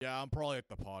I'm probably at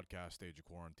the podcast stage of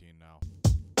quarantine now.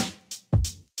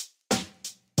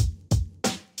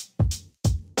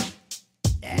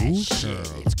 It's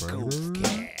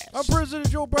Goofcast. I'm President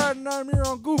Joe Biden and I'm here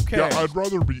on Goofcast. Yeah, I'd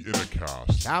rather be in a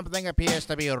cast. Something appears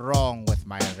to be wrong with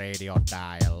my radio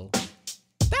dial.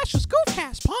 That's just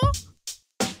Goofcast, Pa.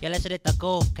 You're listening to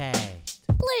Goofcast.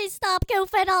 Please stop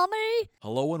goofing on me.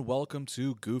 Hello and welcome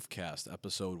to Goofcast,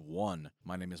 Episode 1.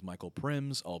 My name is Michael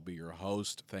Prims. I'll be your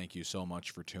host. Thank you so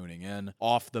much for tuning in.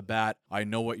 Off the bat, I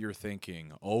know what you're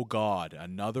thinking. Oh God,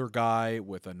 another guy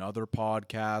with another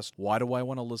podcast. Why do I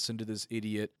want to listen to this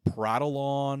idiot prattle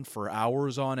on for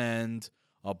hours on end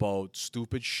about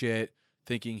stupid shit,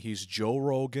 thinking he's Joe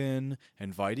Rogan,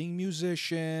 inviting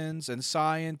musicians and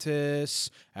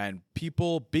scientists and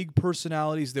people, big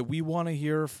personalities that we want to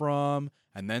hear from,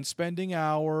 and then spending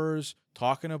hours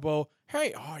talking about,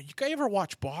 hey, you guys ever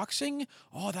watch boxing?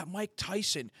 Oh, that Mike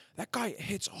Tyson, that guy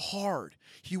hits hard.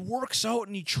 He works out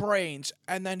and he trains,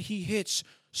 and then he hits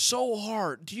so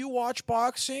hard. Do you watch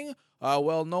boxing?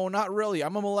 Well, no, not really.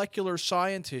 I'm a molecular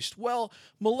scientist. Well,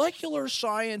 molecular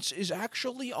science is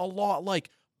actually a lot like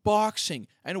boxing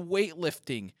and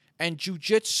weightlifting and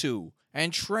jujitsu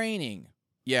and training.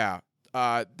 Yeah,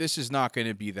 this is not going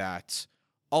to be that.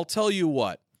 I'll tell you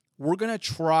what. We're going to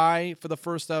try for the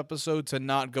first episode to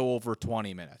not go over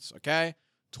 20 minutes, okay?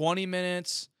 20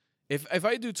 minutes. If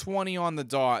I do 20 on the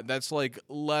dot, that's like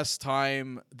less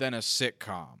time than a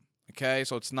sitcom, okay?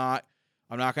 So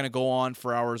I'm not going to go on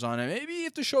for hours on it. Maybe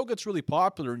if the show gets really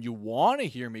popular and you want to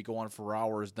hear me go on for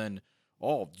hours, then,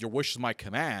 your wish is my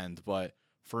command. But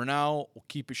for now, we'll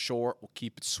keep it short. We'll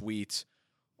keep it sweet.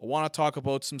 I want to talk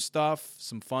about some stuff,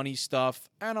 some funny stuff,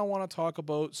 and I want to talk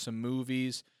about some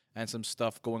movies and some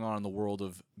stuff going on in the world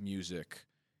of music.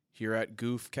 Here at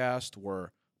Goofcast,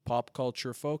 we're pop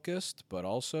culture focused, but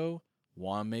also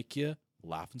want to make you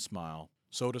laugh and smile.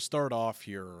 So to start off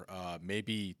here,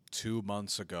 maybe 2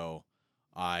 months ago,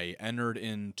 I entered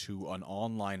into an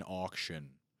online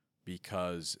auction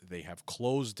because they have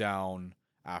closed down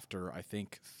after, I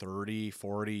think, 30,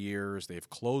 40 years. They've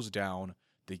closed down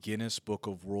the Guinness Book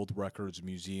of World Records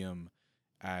Museum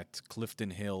at Clifton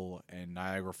Hill in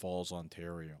Niagara Falls,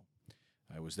 Ontario.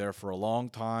 I was there for a long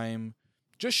time.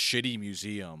 Just shitty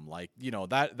museum. Like,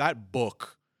 that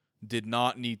book did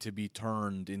not need to be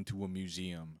turned into a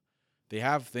museum. They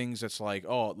have things that's like,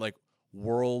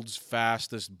 world's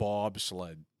fastest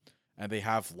bobsled. And they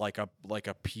have like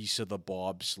a piece of the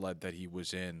bobsled that he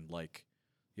was in. Like,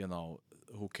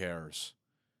 who cares?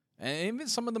 And even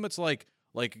some of them it's like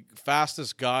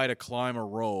fastest guy to climb a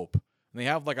rope. And they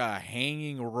have like a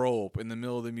hanging rope in the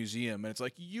middle of the museum. And it's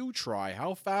like, you try.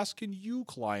 How fast can you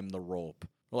climb the rope?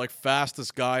 Or like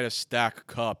fastest guy to stack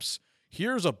cups.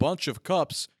 Here's a bunch of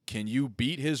cups. Can you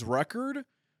beat his record?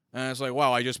 And it's like,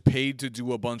 wow, I just paid to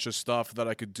do a bunch of stuff that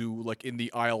I could do like in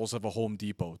the aisles of a Home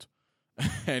Depot.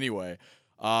 Anyway,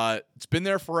 it's been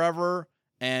there forever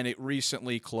and it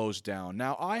recently closed down.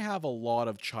 Now, I have a lot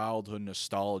of childhood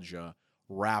nostalgia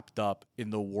wrapped up in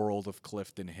the world of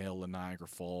Clifton Hill and Niagara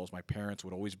Falls. My parents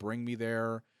would always bring me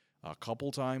there a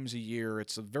couple times a year.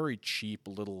 It's a very cheap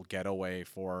little getaway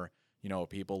for,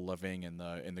 people living in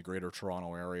the greater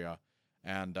Toronto area.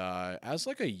 And as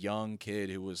like a young kid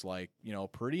who was like,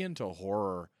 pretty into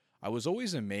horror, I was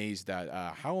always amazed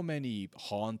at how many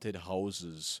haunted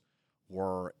houses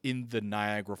were in the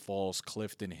Niagara Falls,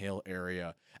 Clifton Hill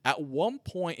area. At one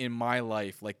point in my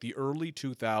life, like the early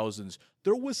 2000s,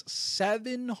 there was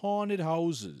 7 haunted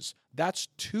houses. That's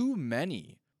too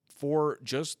many for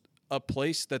just a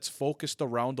place that's focused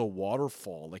around a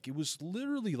waterfall. Like, it was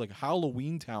literally like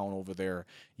Halloween Town over there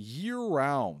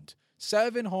year-round.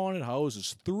 7 haunted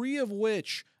houses, 3 of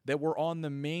which that were on the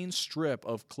main strip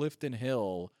of Clifton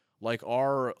Hill, like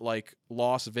our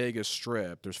Las Vegas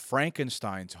Strip. There's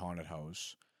Frankenstein's haunted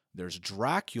house, there's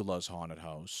Dracula's haunted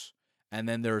house, and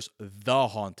then there's the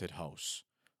haunted house.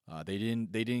 They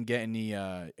didn't get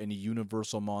any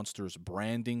Universal Monsters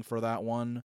branding for that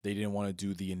one. They didn't want to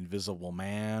do the Invisible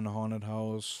Man haunted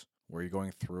house where you're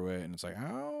going through it and it's like,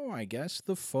 oh, I guess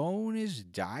the phone is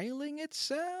dialing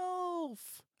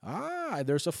itself.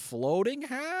 There's a floating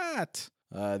hat.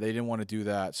 They didn't want to do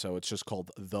that, so it's just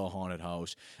called The Haunted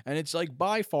House. And it's like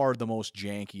by far the most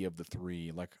janky of the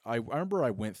 3. Like I remember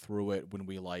I went through it when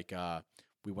we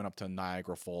went up to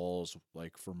Niagara Falls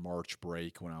like for March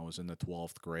break when I was in the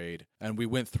 12th grade. And we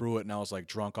went through it and I was like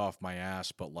drunk off my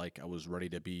ass, but like I was ready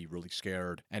to be really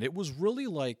scared. And it was really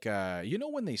like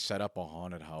when they set up a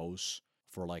haunted house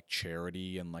for like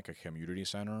charity in like a community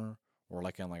center or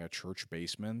like in like a church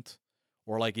basement,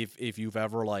 or like if you've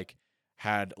ever like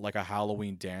had like a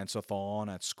Halloween dance-a-thon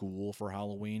at school for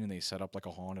Halloween and they set up like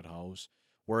a haunted house.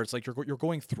 where it's like you're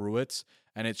going through it,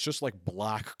 and it's just like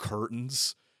black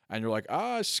curtains, and you're like,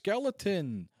 a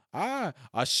skeleton, a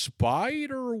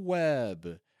spider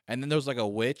web. And then there's like a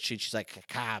witch, and she's like,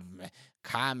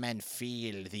 come and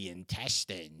feel the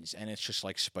intestines. And it's just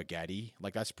like spaghetti.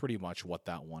 Like, that's pretty much what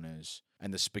that one is.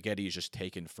 And the spaghetti is just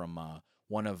taken from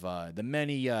one of the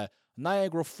many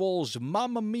Niagara Falls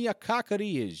Mamma Mia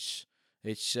cacarias.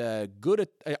 It's good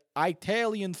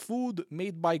Italian food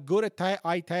made by good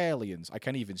Italians. I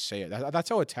can't even say it. That's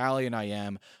how Italian I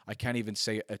am. I can't even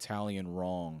say Italian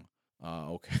wrong.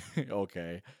 Okay.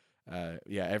 Okay.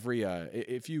 Yeah,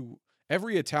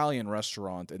 every Italian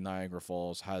restaurant in Niagara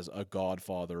Falls has a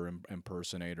Godfather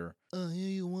impersonator. Here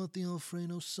you want the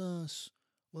Alfredo sauce.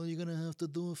 Well, you're going to have to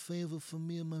do a favor for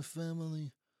me and my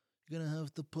family. You're going to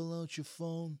have to pull out your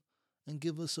phone and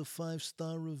give us a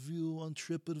 5-star review on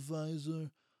TripAdvisor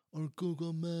or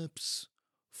Google Maps.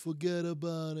 Forget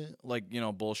about it. Like,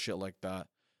 bullshit like that.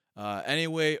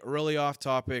 Anyway, really off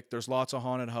topic. There's lots of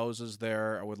haunted houses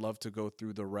there. I would love to go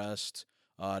through the rest.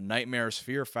 Nightmare's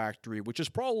Fear Factory, which is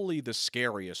probably the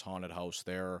scariest haunted house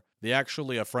there.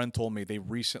 A friend told me they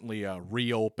recently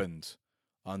reopened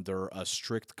under a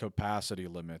strict capacity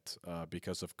limit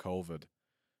because of COVID.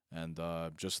 And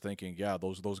just thinking, yeah,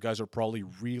 those guys are probably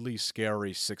really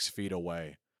scary 6 feet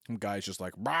away. Some guy's just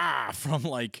like, bah, from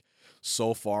like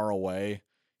so far away.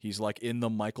 He's like in the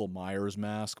Michael Myers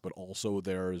mask, but also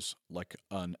there's like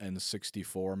an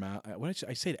N64 mask. What did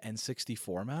I say? An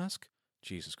N64 mask?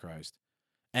 Jesus Christ.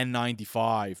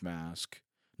 N95 mask.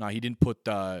 No, he didn't put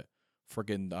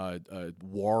friggin'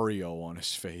 Wario on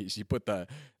his face. He put the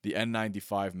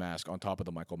N95 mask on top of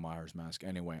the Michael Myers mask.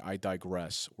 Anyway, I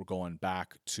digress. We're going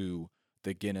back to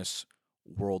the Guinness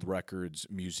World Records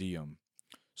Museum.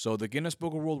 So the Guinness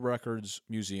Book of World Records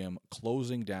Museum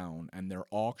closing down, and they're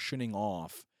auctioning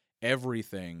off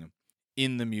everything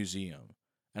in the museum.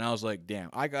 And I was like, damn,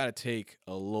 I gotta take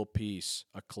a little piece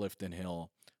of Clifton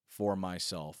Hill for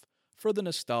myself, for the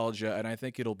nostalgia, and I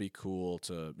think it'll be cool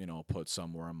to, put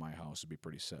somewhere in my house. It'd be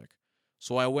pretty sick.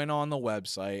 So I went on the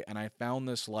website, and I found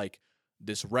this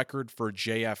record for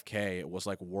JFK. It was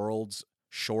like world's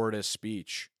shortest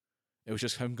speech. It was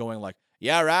just him going like,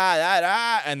 yeah,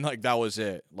 right, and like that was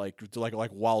it. Like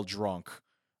while drunk,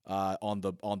 on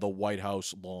the White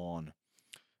House lawn.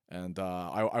 And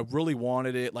I really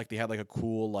wanted it. Like, they had like a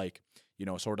cool,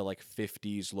 sort of like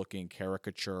 50s looking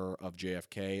caricature of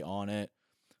JFK on it.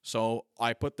 So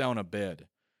I put down a bid.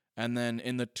 And then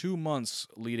in the 2 months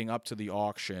leading up to the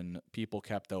auction, people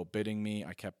kept outbidding me.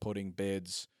 I kept putting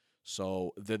bids.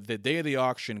 So the day of the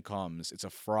auction comes, it's a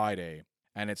Friday,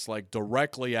 and it's like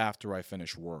directly after I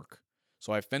finish work.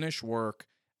 So I finish work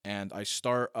and I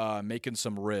start making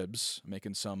some ribs,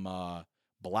 making some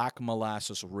black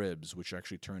molasses ribs, which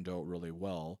actually turned out really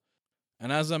well.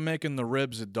 And as I'm making the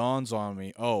ribs, it dawns on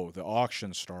me, oh, the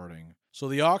auction's starting. So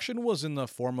the auction was in the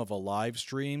form of a live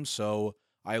stream, so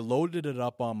I loaded it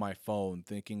up on my phone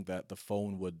thinking that the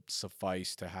phone would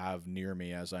suffice to have near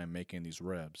me as I'm making these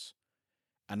ribs.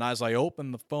 And as I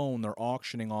open the phone, they're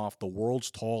auctioning off the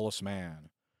world's tallest man,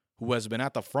 who has been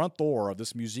at the front door of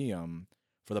this museum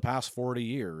for the past 40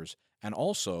 years, and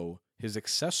also his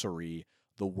accessory,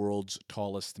 the world's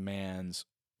tallest man's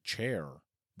chair.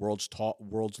 World's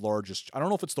largest. I don't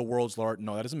know if it's the world's largest.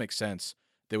 No, that doesn't make sense.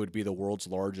 They would be the world's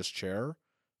largest chair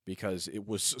because it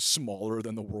was smaller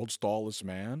than the world's tallest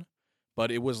man. But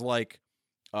it was like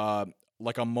a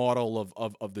model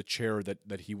of the chair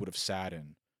that he would have sat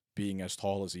in, being as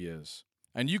tall as he is.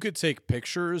 And you could take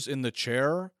pictures in the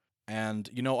chair. And,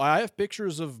 I have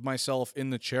pictures of myself in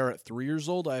the chair at 3 years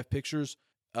old. I have pictures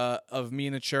of me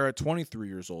in the chair at 23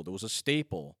 years old. It was a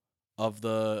staple of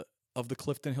the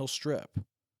Clifton Hill Strip.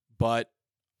 But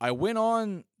I went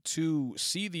on to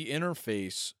see the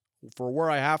interface for where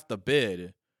I have to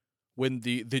bid when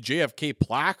the JFK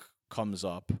plaque comes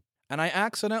up, and I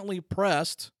accidentally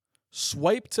pressed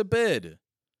swipe to bid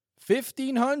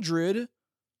 $1,500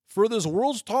 for this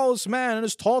world's tallest man in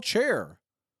his tall chair.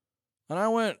 And I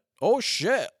went, oh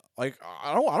shit, like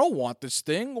I don't want this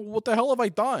thing. What the hell have I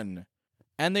done?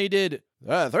 And they did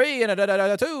 3 and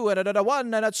a 2 and a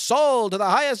 1 and it's sold to the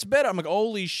highest bidder. I'm like,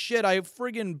 holy shit, I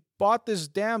friggin' bought this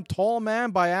damn tall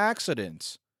man by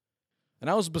accident.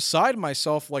 And I was beside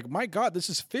myself like, my God, this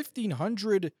is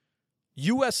 $1,500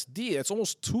 USD. It's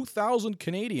almost 2,000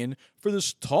 Canadian for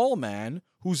this tall man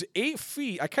who's 8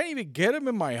 feet. I can't even get him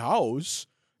in my house.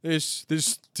 This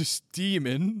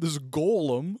demon, this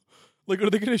golem. Like, are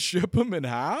they going to ship him in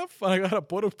half? And I got to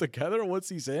put him together once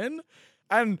he's in?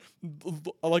 And,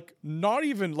 not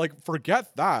even,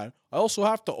 forget that. I also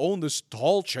have to own this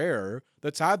tall chair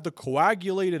that's had the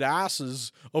coagulated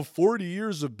asses of 40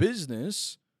 years of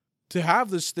business. to have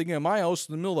this thing in my house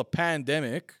in the middle of the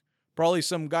pandemic. Probably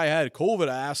some guy had COVID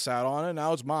ass sat on it.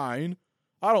 Now it's mine.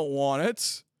 I don't want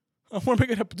it. What am I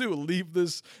gonna do? Leave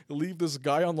this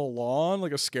guy on the lawn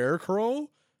like a scarecrow?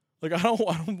 Like I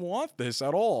don't want this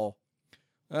at all.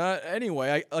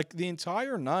 Anyway, I the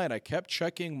entire night I kept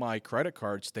checking my credit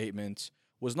card statement.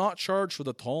 Was not charged for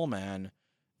the tall man,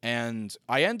 and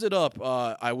I ended up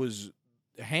I was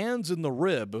hands in the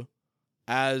rib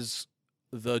as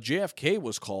the JFK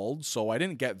was called, so I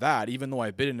didn't get that, even though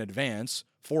I bid in advance,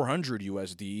 400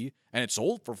 USD, and it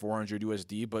sold for 400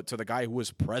 USD, but to the guy who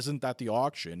was present at the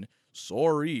auction,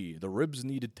 sorry, the ribs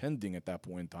needed tending at that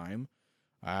point in time.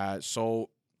 So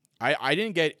I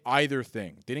didn't get either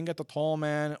thing. Didn't get the tall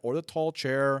man or the tall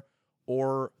chair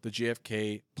or the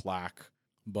JFK plaque,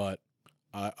 but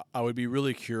I would be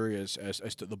really curious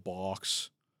as to the box.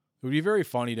 It would be very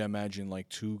funny to imagine like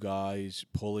two guys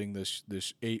pulling this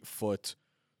 8-foot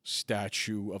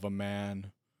statue of a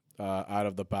man out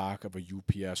of the back of a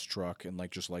UPS truck and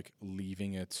like just like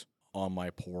leaving it on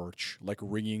my porch, like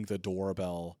ringing the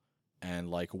doorbell and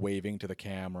like waving to the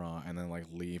camera and then like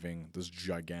leaving this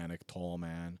gigantic tall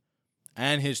man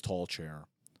and his tall chair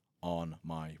on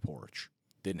my porch.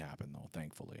 Didn't happen though,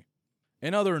 thankfully.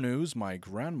 In other news, my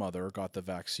grandmother got the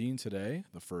vaccine today,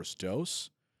 the first dose.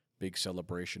 Big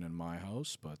celebration in my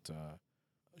house, but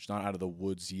she's not out of the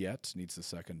woods yet, needs the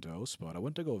second dose. But I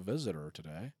went to go visit her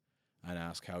today and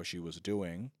ask how she was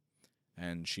doing.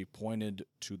 And she pointed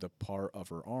to the part of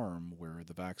her arm where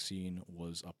the vaccine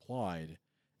was applied.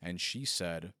 And she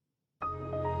said...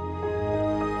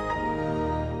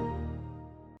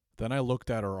 Then I looked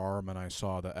at her arm and I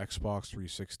saw the Xbox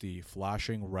 360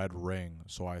 flashing red ring,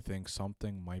 so I think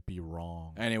something might be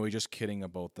wrong. Anyway, just kidding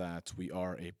about that. We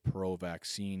are a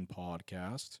pro-vaccine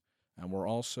podcast, and we're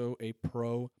also a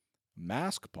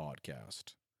pro-mask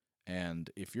podcast.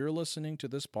 And if you're listening to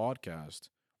this podcast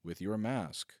with your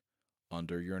mask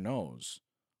under your nose,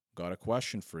 got a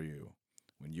question for you.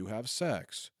 When you have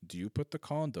sex, do you put the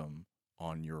condom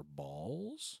on your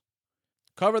balls?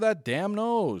 Cover that damn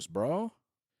nose, bro.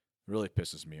 Really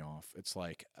pisses me off. It's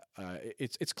like,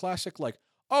 it's classic like,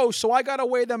 oh, so I gotta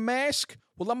wear the mask?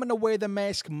 Well, I'm gonna wear the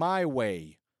mask my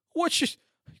way. What, just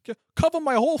cover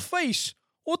my whole face?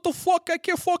 What the fuck? I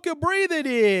can't fucking breathe in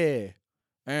here.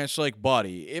 And it's like,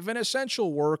 buddy, if an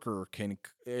essential worker can,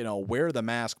 wear the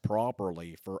mask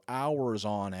properly for hours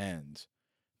on end,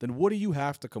 then what do you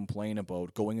have to complain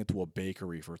about going into a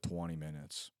bakery for 20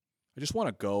 minutes? I just want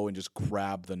to go and just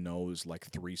grab the nose like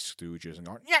Three Stooges and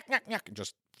go, yak, yak, yak, and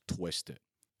just twist it.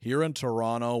 Here in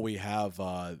Toronto, we have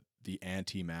the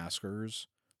anti-maskers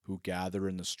who gather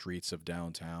in the streets of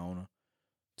downtown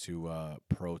to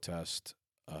protest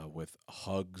with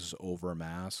hugs over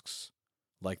masks.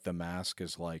 Like the mask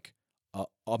is like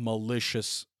a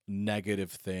malicious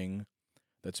negative thing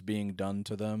that's being done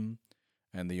to them.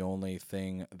 And the only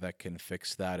thing that can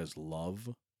fix that is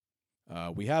love.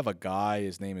 We have a guy,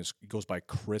 he goes by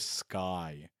Chris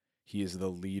Sky. He is the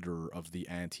leader of the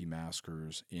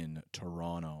anti-maskers in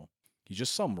Toronto. He's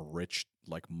just some rich,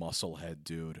 like, musclehead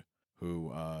dude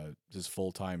who his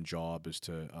full-time job is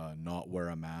to not wear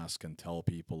a mask and tell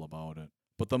people about it.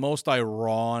 But the most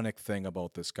ironic thing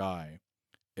about this guy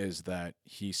is that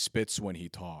he spits when he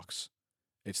talks.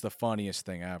 It's the funniest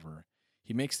thing ever.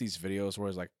 He makes these videos where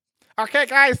he's like, Okay,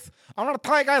 guys, I'm going to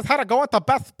tell you guys how to go into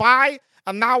Best Buy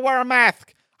and not wear a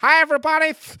mask. Hi,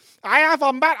 everybody. I have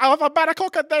a medical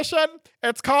condition.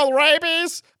 It's called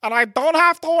rabies, and I don't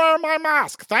have to wear my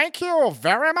mask. Thank you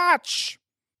very much.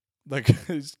 Like,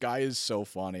 this guy is so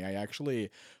funny. I actually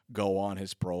go on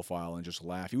his profile and just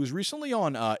laugh. He was recently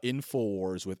on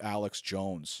InfoWars with Alex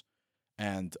Jones,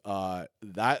 and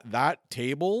that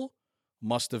table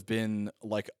must have been,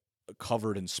 like,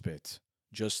 covered in spit.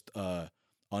 Just an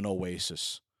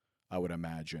oasis, I would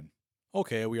imagine.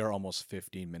 Okay, we are almost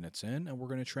 15 minutes in, and we're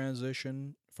going to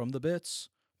transition from the bits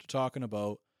to talking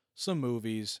about some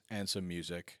movies and some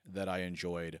music that I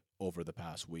enjoyed over the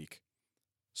past week.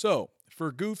 So,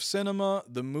 for Goof Cinema,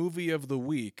 the movie of the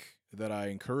week that I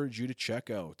encourage you to check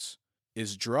out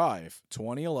is Drive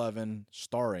 2011,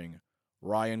 starring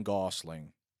Ryan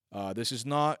Gosling. This is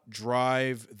not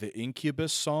Drive the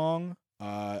Incubus song,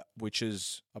 which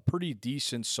is a pretty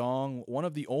decent song. One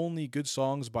of the only good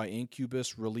songs by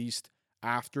Incubus released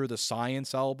after the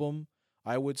Science album,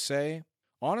 I would say.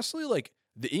 Honestly, like,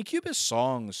 the Incubus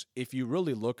songs, if you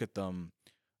really look at them,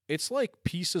 it's like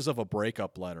pieces of a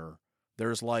breakup letter.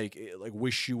 There's like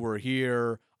Wish You Were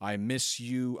Here, I Miss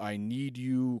You, I Need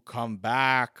You, Come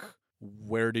Back,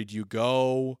 Where Did You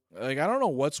Go? Like, I don't know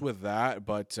what's with that,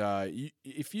 but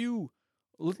let's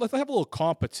have a little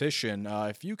competition.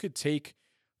 If you could take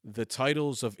the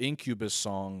titles of Incubus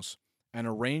songs and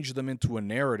arrange them into a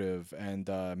narrative and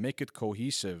make it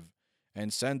cohesive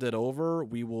and send it over,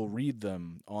 we will read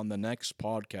them on the next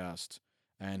podcast.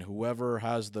 And whoever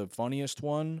has the funniest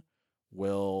one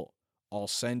I'll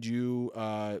send you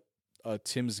a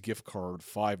Tim's gift card,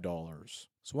 $5.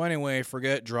 So anyway,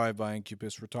 forget Drive by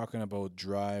Incubus. We're talking about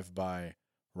Drive by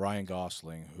Ryan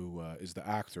Gosling, who is the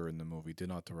actor in the movie, did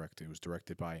not direct it. It was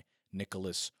directed by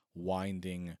Nicholas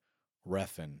Winding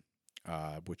Refn,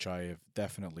 which I have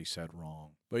definitely said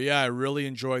wrong. But yeah, I really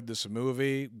enjoyed this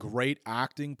movie. Great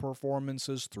acting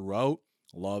performances throughout.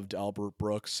 Loved Albert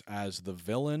Brooks as the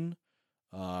villain.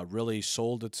 Really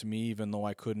sold it to me, even though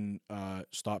I couldn't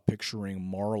stop picturing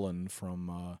Marlin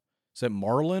from... is it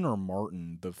Marlin or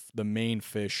Martin? The main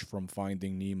fish from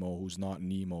Finding Nemo, who's not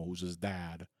Nemo, who's his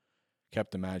dad.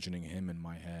 Kept imagining him in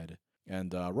my head.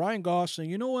 And Ryan Gosling,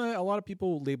 you know what? A lot of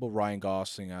people label Ryan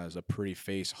Gosling as a pretty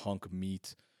face hunk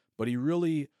meat, but he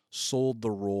really sold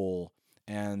the role.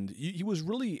 And he was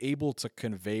really able to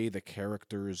convey the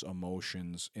character's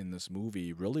emotions in this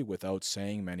movie, really without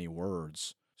saying many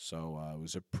words. So it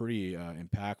was a pretty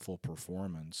impactful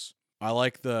performance. I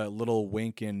like the little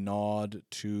wink and nod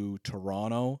to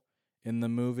Toronto in the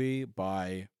movie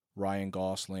by Ryan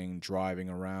Gosling driving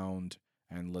around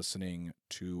and listening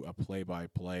to a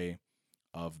play-by-play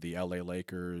of the LA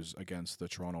Lakers against the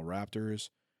Toronto Raptors.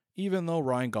 Even though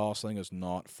Ryan Gosling is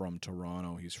not from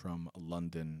Toronto, he's from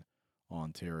London,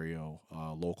 Ontario,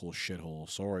 local shithole.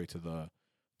 Sorry to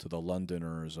the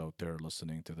Londoners out there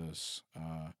listening to this.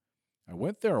 I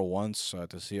went there once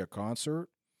to see a concert,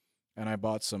 and I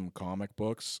bought some comic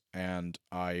books, and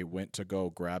I went to go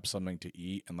grab something to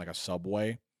eat in like a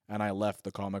Subway, and I left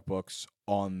the comic books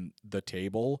on the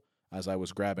table as I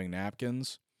was grabbing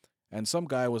napkins, and some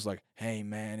guy was like, "Hey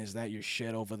man, is that your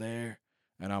shit over there?"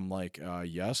 And I'm like,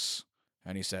 yes.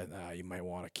 And he said, you might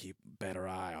want to keep a better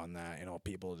eye on that. You know,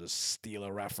 people just steal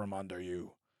a ref from under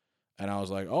you. And I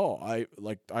was like, oh,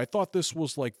 I thought this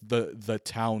was like the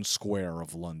town square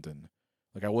of London.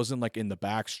 Like I wasn't like in the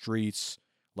back streets.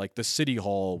 Like the city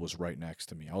hall was right next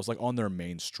to me. I was like on their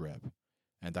main strip.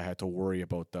 And I had to worry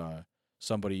about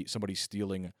somebody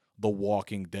stealing The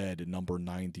Walking Dead number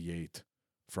 98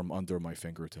 from under my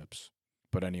fingertips.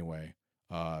 But anyway,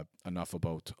 enough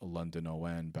about London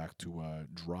ON, back to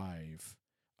Drive.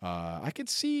 I could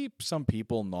see some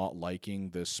people not liking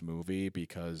this movie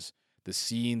because the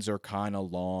scenes are kind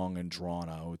of long and drawn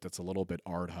out. That's a little bit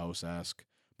art house-esque.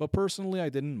 But personally, I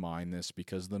didn't mind this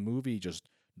because the movie just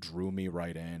drew me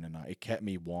right in, and it kept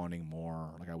me wanting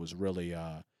more. Like I was really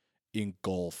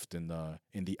engulfed in the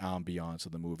ambiance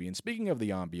of the movie. And speaking of the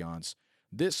ambiance,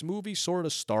 this movie sort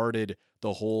of started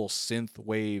the whole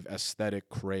synthwave aesthetic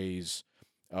craze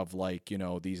of like, you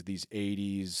know, these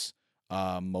 80s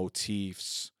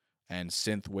motifs and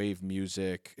synthwave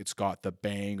music. It's got the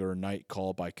banger Night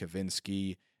Call by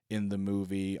Kavinsky in the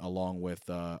movie, along with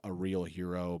A Real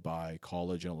Hero by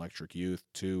College and Electric Youth,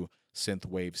 two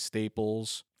synthwave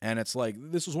staples. And it's like,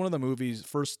 this was one of the movie's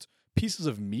first pieces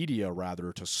of media,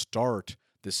 rather, to start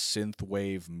this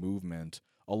synthwave movement,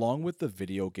 along with the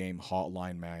video game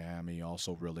Hotline Miami,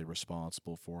 also really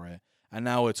responsible for it. And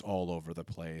now it's all over the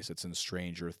place. It's in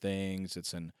Stranger Things,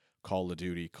 it's in Call of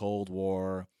Duty Cold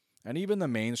War, and even the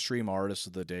mainstream artists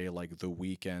of the day like The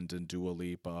Weeknd and Dua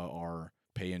Lipa are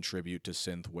paying tribute to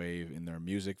synthwave in their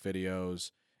music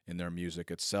videos, in their music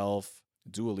itself.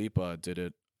 Dua Lipa did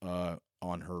it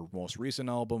on her most recent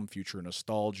album, Future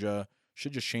Nostalgia.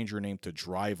 Should just change her name to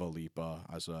Drive Lipa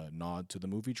as a nod to the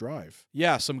movie Drive.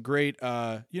 Yeah, some great,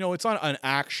 it's not an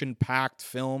action-packed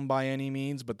film by any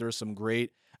means, but there's some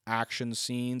great action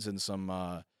scenes and some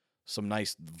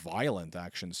nice violent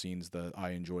action scenes that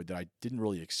I enjoyed that I didn't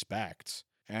really expect.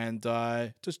 And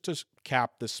just to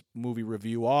cap this movie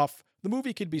review off, the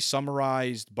movie could be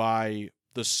summarized by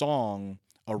the song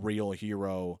A Real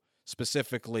Hero,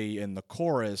 specifically in the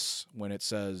chorus when it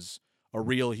says, "A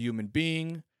real human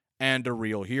being and a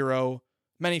real hero."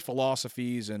 Many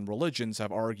philosophies and religions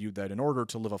have argued that in order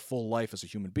to live a full life as a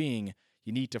human being,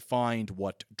 you need to find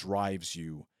what drives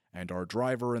you. And our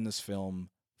driver in this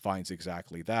film finds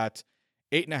exactly that.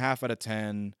 8.5 out of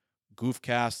 10.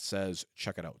 Goofcast says,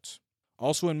 check it out.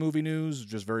 Also in movie news,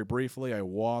 just very briefly, I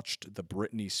watched the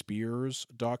Britney Spears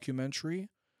documentary.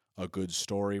 A good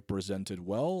story presented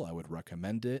well. I would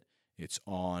recommend it. It's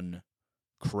on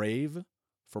Crave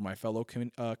for my fellow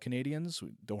Canadians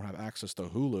who don't have access to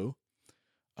Hulu.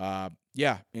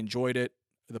 Enjoyed it.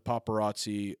 The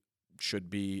paparazzi should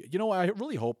be... I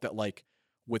really hope that, like,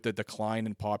 with the decline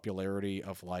in popularity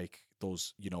of, like,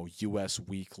 those, U.S.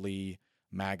 weekly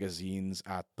magazines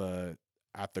at the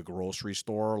grocery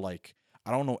store, like,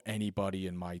 I don't know anybody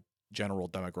in my general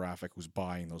demographic who's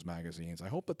buying those magazines. I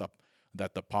hope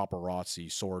that the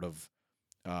paparazzi sort of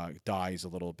dies a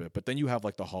little bit. But then you have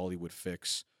like the Hollywood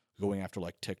Fix going after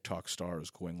like TikTok stars,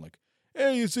 going like,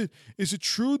 "Hey, is it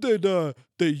true that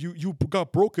you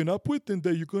got broken up with and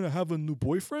that you're gonna have a new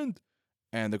boyfriend?"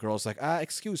 And the girl's like,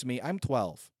 excuse me, I'm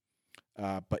 12.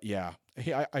 But yeah,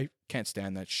 hey, I can't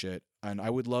stand that shit. And I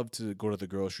would love to go to the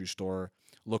grocery store,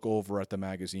 look over at the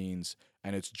magazines,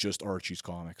 and it's just Archie's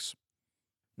comics.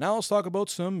 Now let's talk about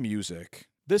some music.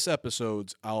 This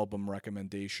episode's album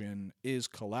recommendation is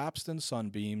Collapsed in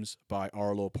Sunbeams by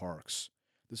Arlo Parks.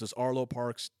 This is Arlo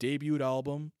Parks' debut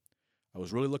album. I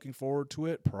was really looking forward to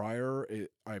it.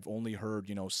 I've only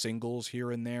heard, singles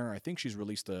here and there. I think she's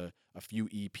released a few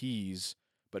EPs,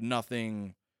 but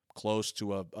nothing close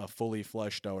to a fully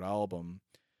fleshed out album.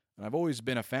 And I've always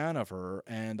been a fan of her,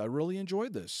 and I really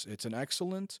enjoyed this. It's an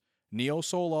excellent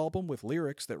neo-soul album with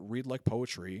lyrics that read like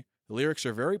poetry. The lyrics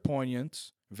are very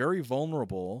poignant, very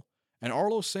vulnerable, and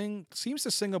Arlo seems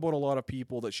to sing about a lot of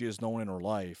people that she has known in her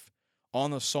life.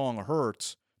 On the song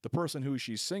Hurt, the person who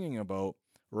she's singing about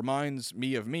reminds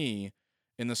me of me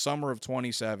in the summer of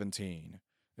 2017.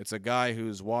 It's a guy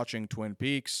who's watching Twin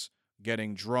Peaks,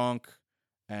 getting drunk,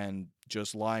 and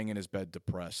just lying in his bed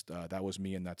depressed. That was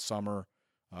me in that summer.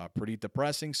 Pretty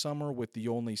depressing summer, with the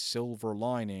only silver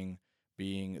lining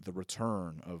being the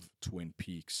return of Twin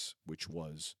Peaks, which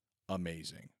was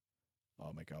amazing.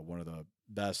 Oh my God, one of the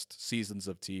best seasons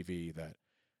of TV that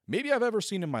maybe I've ever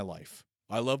seen in my life.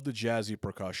 I love the jazzy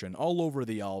percussion all over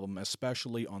the album,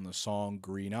 especially on the song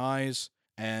Green Eyes.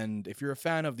 And if you're a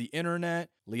fan of the internet,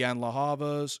 Leanne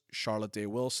LaHava's, Charlotte Day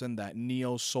Wilson, that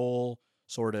neo-soul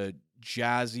sort of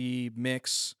jazzy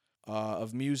mix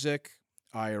of music,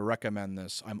 I recommend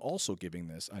this. I'm also giving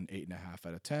this an 8.5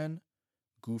 out of 10.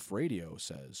 Goof Radio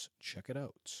says, check it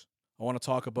out. I want to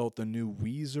talk about the new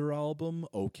Weezer album,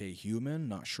 OK Human.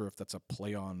 Not sure if that's a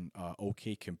play on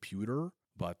OK Computer,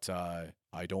 but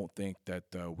I don't think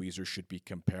that Weezer should be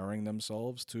comparing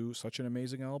themselves to such an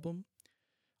amazing album.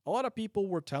 A lot of people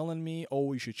were telling me,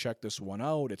 oh, you should check this one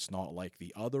out. It's not like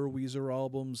the other Weezer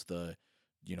albums, the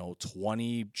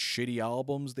 20 shitty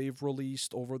albums they've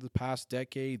released over the past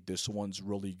decade. This one's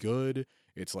really good.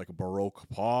 It's like Baroque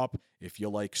pop. If you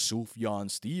like Sufjan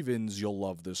Stevens, you'll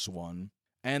love this one.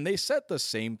 And they said the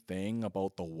same thing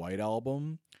about the White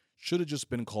Album. Should have just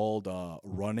been called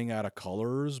Running Out of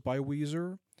Colors by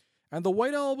Weezer. And the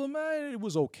White Album, it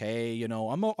was okay.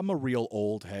 I'm a real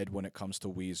old head when it comes to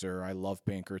Weezer. I love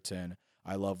Pinkerton.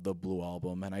 I love the Blue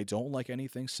Album. And I don't like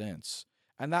anything since.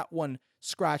 And that one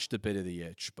scratched a bit of the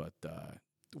itch, but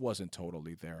it wasn't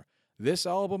totally there. This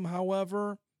album,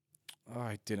 however,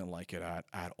 I didn't like it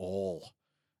at all.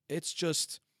 It's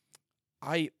just,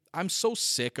 I'm so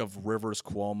sick of Rivers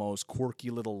Cuomo's quirky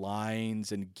little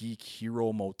lines and geek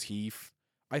hero motif.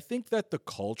 I think that the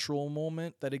cultural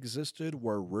moment that existed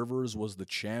where Rivers was the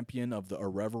champion of the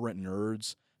irreverent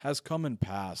nerds has come and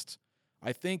passed.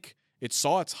 I think it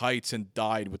saw its heights and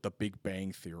died with the Big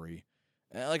Bang Theory.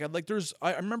 I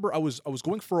remember I was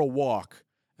going for a walk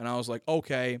and I was like,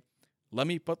 okay, let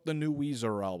me put the new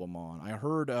Weezer album on. I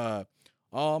heard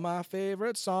all my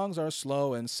favorite songs are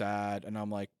slow and sad, and I'm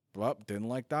like, well, didn't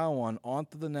like that one. On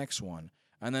to the next one.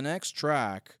 And the next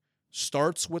track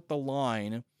starts with the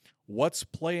line, "What's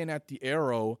playing at the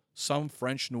Arrow? Some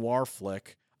French noir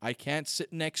flick. I can't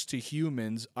sit next to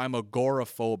humans. I'm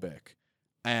agoraphobic."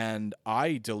 And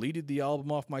I deleted the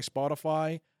album off my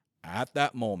Spotify at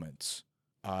that moment.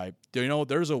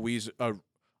 There's a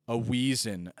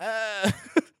Weezin.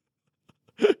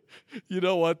 You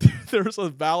know what? There's a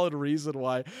valid reason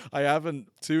why I haven't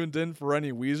tuned in for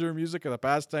any Weezer music in the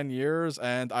past 10 years,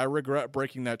 and I regret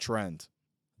breaking that trend.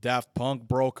 Daft Punk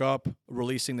broke up,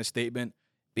 releasing the statement,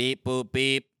 "Beep, boop,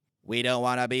 beep. We don't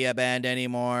want to be a band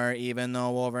anymore, even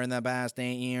though over the past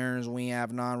 8 years we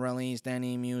have not released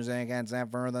any music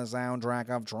except for the soundtrack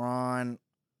of Tron.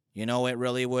 It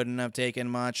really wouldn't have taken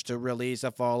much to release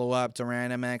a follow-up to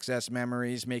Random Access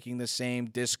Memories, making the same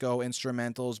disco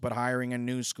instrumentals but hiring a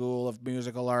new school of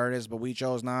musical artists, but we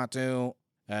chose not to."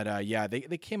 And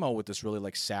they came out with this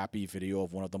really sappy video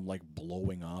of one of them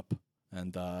blowing up,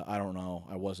 and I don't know,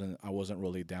 I wasn't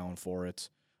really down for it.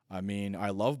 I mean, I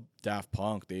love Daft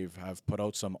Punk. They have put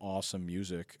out some awesome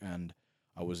music, and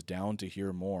I was down to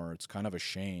hear more. It's kind of a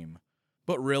shame.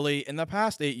 But really, in the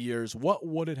past 8 years, what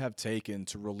would it have taken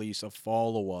to release a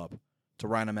follow-up to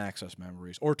Random Access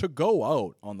Memories, or to go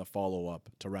out on the follow-up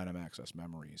to Random Access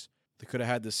Memories? They could have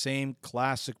had the same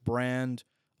classic brand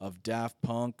of Daft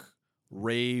Punk,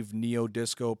 rave,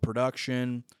 neo-disco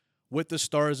production with the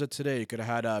stars of today. You could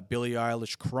have had Billie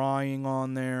Eilish crying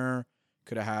on there.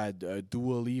 Could have had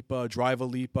Dua Lipa, Drive a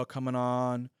Lipa coming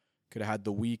on. Could have had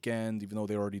The Weeknd, even though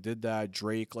they already did that.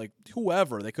 Drake, like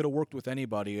whoever. They could have worked with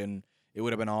anybody, and it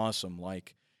would have been awesome.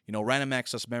 Like, you know, Random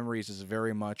Access Memories is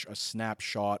very much a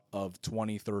snapshot of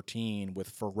 2013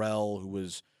 with Pharrell, who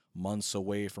was months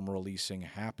away from releasing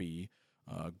Happy,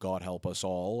 God Help Us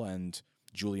All, and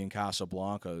Julian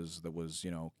Casablancas that was,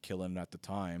 you know, killing at the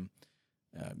time.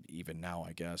 Even now,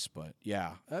 I guess. But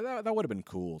yeah, that would have been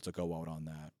cool to go out on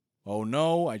that. Oh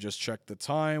no, I just checked the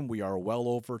time. We are well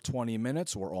over 20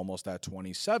 minutes. We're almost at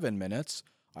 27 minutes.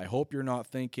 I hope you're not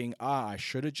thinking, I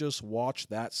should have just watched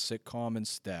that sitcom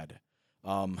instead.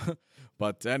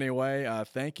 But anyway,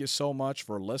 thank you so much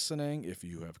for listening. If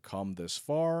you have come this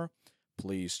far,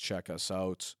 please check us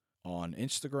out on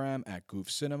Instagram at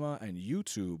Goof Cinema and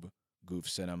YouTube Goof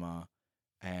Cinema.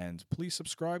 And please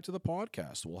subscribe to the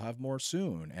podcast. We'll have more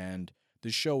soon. And the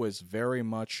show is very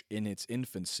much in its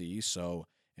infancy, so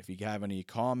if you have any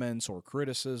comments or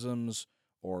criticisms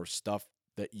or stuff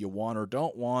that you want or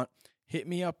don't want, hit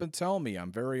me up and tell me.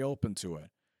 I'm very open to it.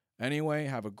 Anyway,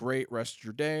 have a great rest of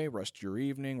your day, rest of your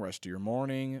evening, rest of your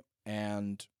morning,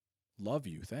 and love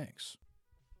you. Thanks.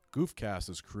 Goofcast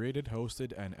is created,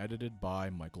 hosted, and edited by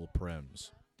Michael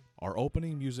Prims. Our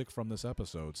opening music from this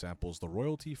episode samples the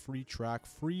royalty-free track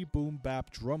Free Boom Bap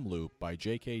Drum Loop by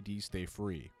JKD Stay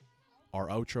Free. Our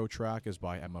outro track is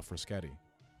by Emma Fraschetti.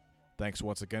 Thanks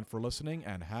once again for listening,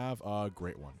 and have a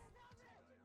great one.